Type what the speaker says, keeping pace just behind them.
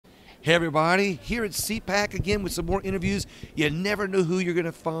Hey everybody, here at CPAC again with some more interviews. You never know who you're going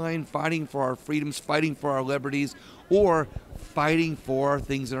to find fighting for our freedoms, fighting for our liberties, or fighting for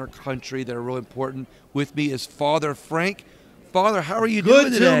things in our country that are really important. With me is Father Frank. Father, how are you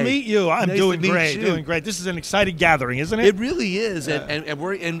doing today? Good to meet you. I'm nice doing to meet great. you. Doing great. This is an exciting gathering, isn't it? It really is,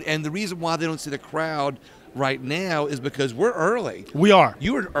 and the reason why they don't see the crowd right now is because we're early. We are.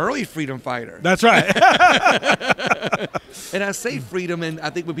 You were an early freedom fighter. That's right. And I say freedom, and I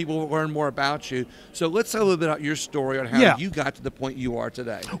think when people learn more about you. So let's tell a little bit about your story on how you got to the point you are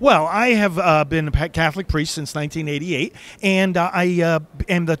today. Well, I have been a Catholic priest since 1988, and I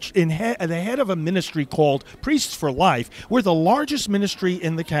am the head of a ministry called Priests for Life. We're the largest ministry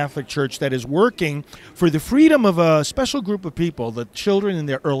in the Catholic Church that is working for the freedom of a special group of people, the children in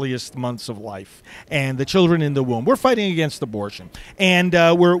their earliest months of life, and the children in the womb. We're fighting against abortion, and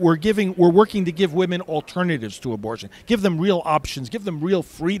we're working to give women alternatives to abortion, give them real options, give them real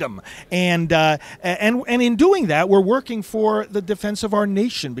freedom, and in doing that, we're working for the defense of our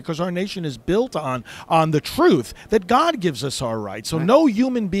nation, because our nation is built on the truth that God gives us our rights. So no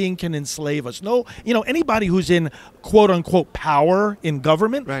human being can enslave us. No, anybody who's in quote unquote power in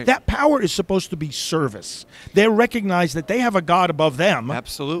government, that power is supposed to be service. They recognize that they have a God above them.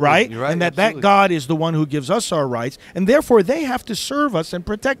 Absolutely. Right? You're right. And that God is the one who gives us our rights, and therefore they have to serve us and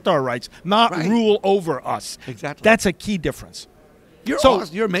protect our rights, not rule over us. Exactly. That's a key difference. You're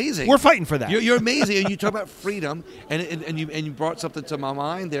awesome. You're amazing. We're fighting for that. You're amazing, and you talk about freedom, and you brought something to my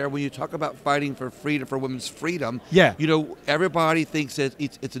mind there when you talk about fighting for freedom, for women's freedom. Yeah. Everybody thinks that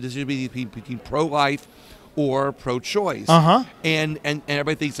it's a decision between pro-life or pro-choice. And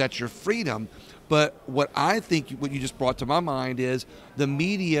everybody thinks that's your freedom. But what you just brought to my mind is the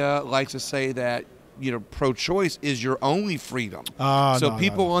media likes to say that pro-choice is your only freedom.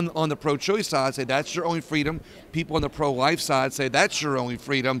 People on the pro-choice side say that's your only freedom. People on the pro-life side say that's your only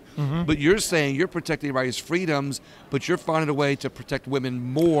freedom. But you're saying you're protecting everybody's freedoms, but you're finding a way to protect women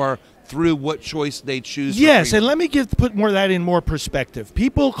more through what choice they choose. Yes, and let me put more of that in more perspective.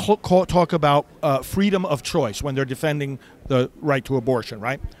 People talk about freedom of choice when they're defending the right to abortion,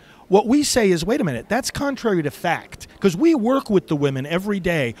 right? What we say is, wait a minute, that's contrary to fact, because we work with the women every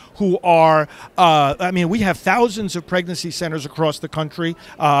day who are, we have thousands of pregnancy centers across the country.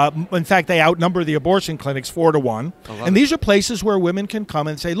 In fact, they outnumber the abortion clinics 4 to 1. And these are places where women can come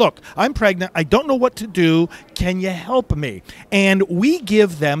and say, look, I'm pregnant, I don't know what to do, can you help me? And we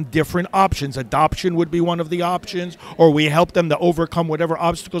give them different options. Adoption would be one of the options, or we help them to overcome whatever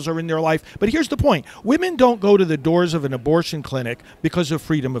obstacles are in their life. But here's the point. Women don't go to the doors of an abortion clinic because of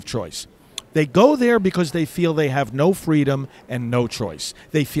freedom of choice. They go there because they feel they have no freedom and no choice.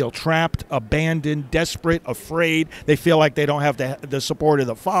 They feel trapped, abandoned, desperate, afraid. They feel like they don't have the support of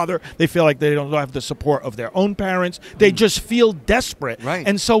the father. They feel like they don't have the support of their own parents. They just feel desperate. Right.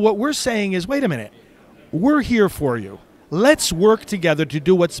 And so what we're saying is, wait a minute, we're here for you. Let's work together to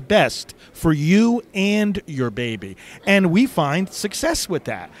do what's best for you and your baby. And we find success with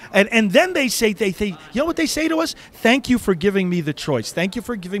that. And then they say, you know what they say to us? Thank you for giving me the choice. Thank you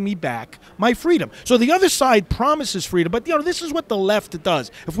for giving me back my freedom. So the other side promises freedom, but this is what the left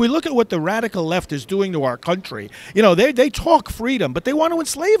does. If we look at what the radical left is doing to our country, they talk freedom, but they want to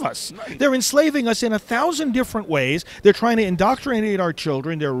enslave us. Right. They're enslaving us in 1,000 different ways. They're trying to indoctrinate our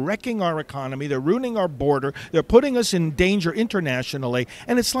children. They're wrecking our economy. They're ruining our border. They're putting us in danger internationally.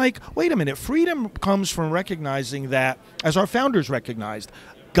 And it's like, wait a minute, freedom comes from recognizing that, as our founders recognized,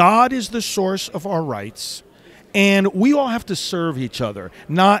 God is the source of our rights, and we all have to serve each other,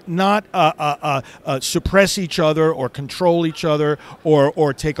 not suppress each other or control each other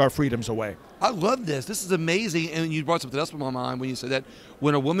or take our freedoms away. I love this. This is amazing. And you brought something else to my mind when you said that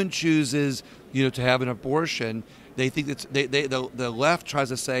when a woman chooses, to have an abortion, they think the left tries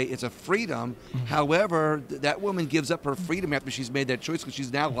to say it's a freedom. However, that woman gives up her freedom after she's made that choice, because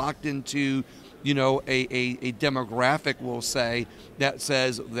she's now locked into, a demographic, we'll say, that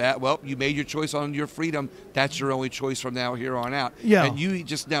says that, well, you made your choice on your freedom. That's your only choice from now here on out. Yeah. And you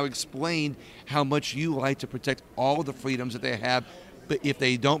just now explained how much you like to protect all the freedoms that they have, but if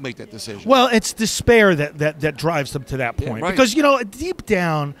they don't make that decision. Well, it's despair that drives them to that point. Yeah, right. Because, deep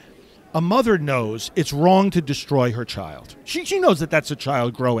down, a mother knows it's wrong to destroy her child. She knows that that's a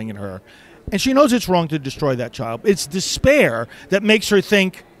child growing in her, and she knows it's wrong to destroy that child. It's despair that makes her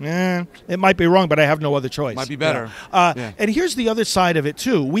think, it might be wrong, but I have no other choice. Might be better. And here's the other side of it,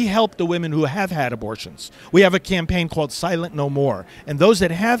 too. We help the women who have had abortions. We have a campaign called Silent No More, and those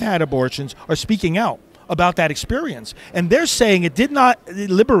that have had abortions are speaking out about that experience. And they're saying it did not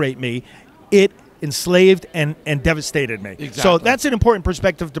liberate me. It enslaved and devastated me. Exactly. So that's an important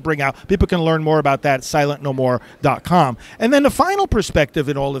perspective to bring out. People can learn more about that at silentnomore.com. And then the final perspective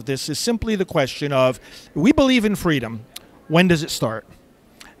in all of this is simply the question of, we believe in freedom. When does it start?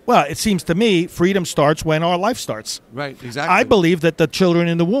 Well, it seems to me freedom starts when our life starts. Right, exactly. I believe that the children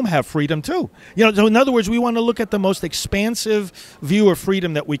in the womb have freedom too. So in other words, we want to look at the most expansive view of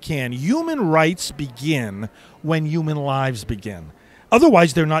freedom that we can. Human rights begin when human lives begin.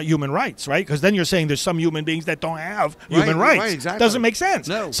 Otherwise, they're not human rights, right? Because then you're saying there's some human beings that don't have human rights. Right, exactly. Doesn't make sense.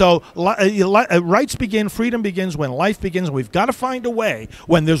 No. So rights begin, freedom begins when life begins. We've got to find a way.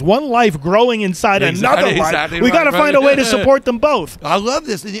 When there's one life growing inside another life, we've got to find a way to support them both. I love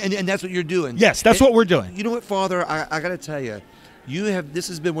this, and that's what you're doing. Yes, that's what we're doing. You know what, Father? I got to tell you, this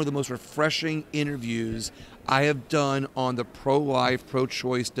has been one of the most refreshing interviews I have done on the pro-life,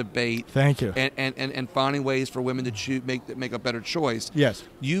 pro-choice debate. Thank you. And finding ways for women to choose, make a better choice. Yes.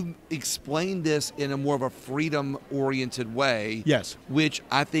 You explained this in a more of a freedom-oriented way. Yes. Which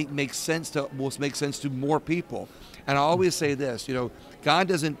I think will make sense to more people. And I always say this, God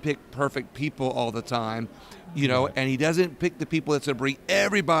doesn't pick perfect people all the time, and He doesn't pick the people that's going to bring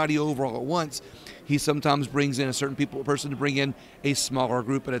everybody over all at once. He sometimes brings in a certain person to bring in a smaller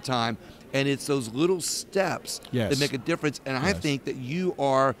group at a time. And it's those little steps that make a difference. And I think that you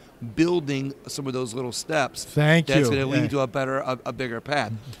are building some of those little steps. Thank you. That's going to lead to a bigger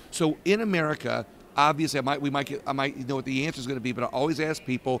path. So in America, obviously, I might know what the answer is going to be, but I always ask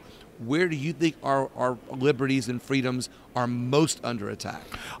people, where do you think our liberties and freedoms are most under attack?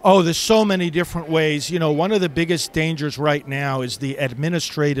 Oh, there's so many different ways. One of the biggest dangers right now is the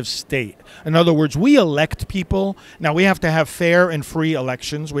administrative state. In other words, we elect people. Now, we have to have fair and free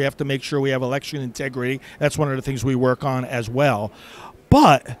elections. We have to make sure we have election integrity. That's one of the things we work on as well.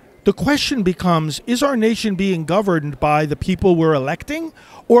 But the question becomes, is our nation being governed by the people we're electing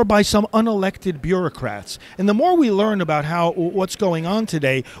or by some unelected bureaucrats? And the more we learn about what's going on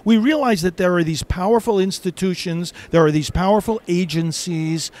today, we realize that there are these powerful institutions, there are these powerful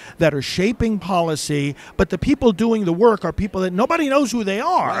agencies that are shaping policy, but the people doing the work are people that nobody knows who they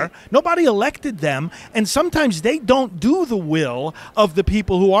are, right. Nobody elected them, and sometimes they don't do the will of the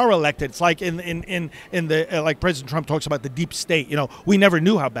people who are elected. It's like like President Trump talks about the deep state. We never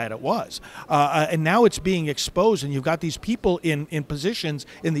knew how bad it was. And now it's being exposed, and you've got these people in positions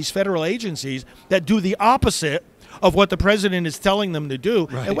in these federal agencies that do the opposite of what the president is telling them to do.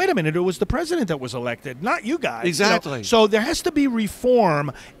 Right. And wait a minute, it was the president that was elected, not you guys. Exactly. So there has to be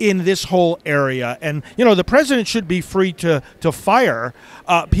reform in this whole area. And, the president should be free to fire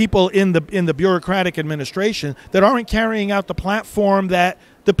people in the bureaucratic administration that aren't carrying out the platform that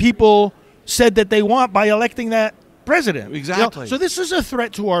the people said that they want by electing that president. Exactly. So this is a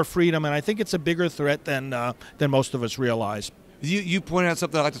threat to our freedom, and I think it's a bigger threat than most of us realize. You point out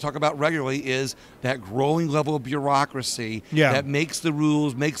something I like to talk about regularly is that growing level of bureaucracy that makes the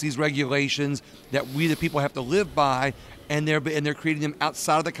rules, makes these regulations that we the people have to live by, and they're creating them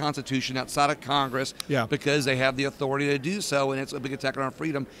outside of the Constitution, outside of Congress, because they have the authority to do so, and it's a big attack on our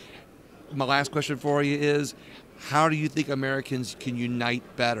freedom. My last question for you is, how do you think Americans can unite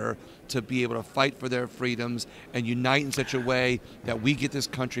better to be able to fight for their freedoms and unite in such a way that we get this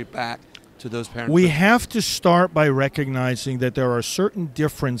country back to those parents? We have to start by recognizing that there are certain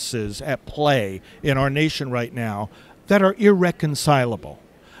differences at play in our nation right now that are irreconcilable.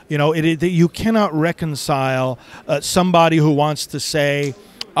 You cannot reconcile somebody who wants to say,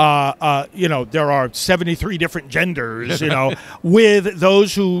 there are 73 different genders, with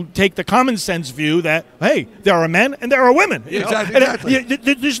those who take the common sense view that, hey, there are men and there are women. Exactly.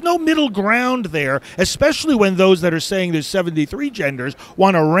 There's no middle ground there, especially when those that are saying there's 73 genders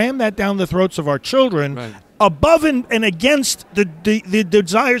want to ram that down the throats of our children above and against the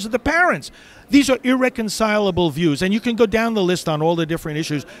desires of the parents. These are irreconcilable views, and you can go down the list on all the different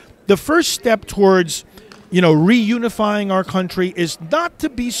issues. The first step towards reunifying our country is not to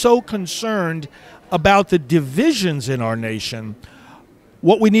be so concerned about the divisions in our nation.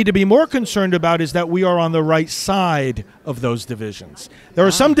 What we need to be more concerned about is that we are on the right side of those divisions. There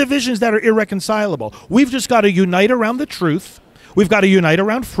are some divisions that are irreconcilable. We've just got to unite around the truth. We've got to unite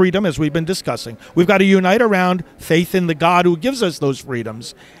around freedom, as we've been discussing. We've got to unite around faith in the God who gives us those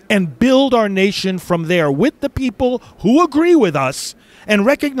freedoms and build our nation from there with the people who agree with us, and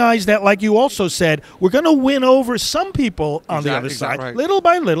recognize that, like you also said, we're going to win over some people on the other side, little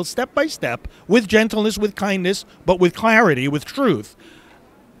by little, step by step, with gentleness, with kindness, but with clarity, with truth.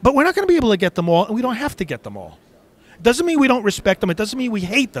 But we're not going to be able to get them all, and we don't have to get them all. Doesn't mean we don't respect them. It doesn't mean we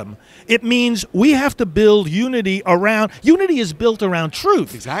hate them. It means we have to build unity around. Unity is built around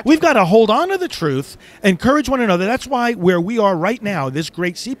truth. Exactly. We've got to hold on to the truth, encourage one another. That's why where we are right now, this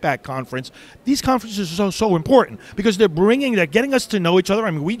great CPAC conference, these conferences are so important because they're getting us to know each other.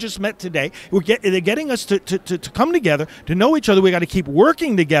 I mean, we just met today. They're getting us to come together, to know each other. We got to keep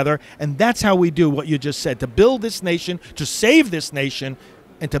working together, and that's how we do what you just said, to build this nation, to save this nation,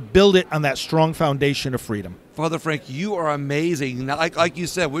 and to build it on that strong foundation of freedom. Father Frank, you are amazing. Now, like you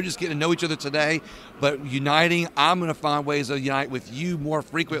said, we're just getting to know each other today, but uniting, I'm going to find ways to unite with you more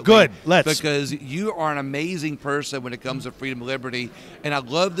frequently. Good, let's. Because you are an amazing person when it comes to freedom and liberty, and I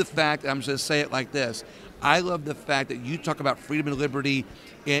love the fact, I'm just going to say it like this, I love the fact that you talk about freedom and liberty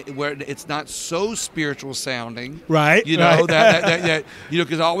where it's not so spiritual sounding, right? You know right. that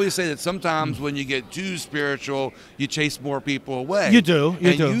because I always say that sometimes when you get too spiritual, you chase more people away. You do,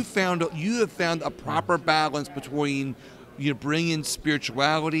 you do. You have found a proper balance between bringing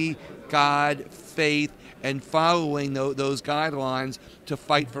spirituality, God, faith, and following those guidelines to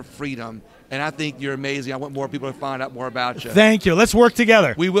fight for freedom. And I think you're amazing. I want more people to find out more about you. Thank you. Let's work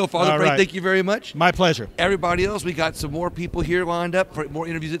together. We will, Father Frank. Right. Thank you very much. My pleasure. Everybody else, we got some more people here lined up for more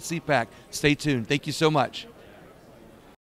interviews at CPAC. Stay tuned. Thank you so much.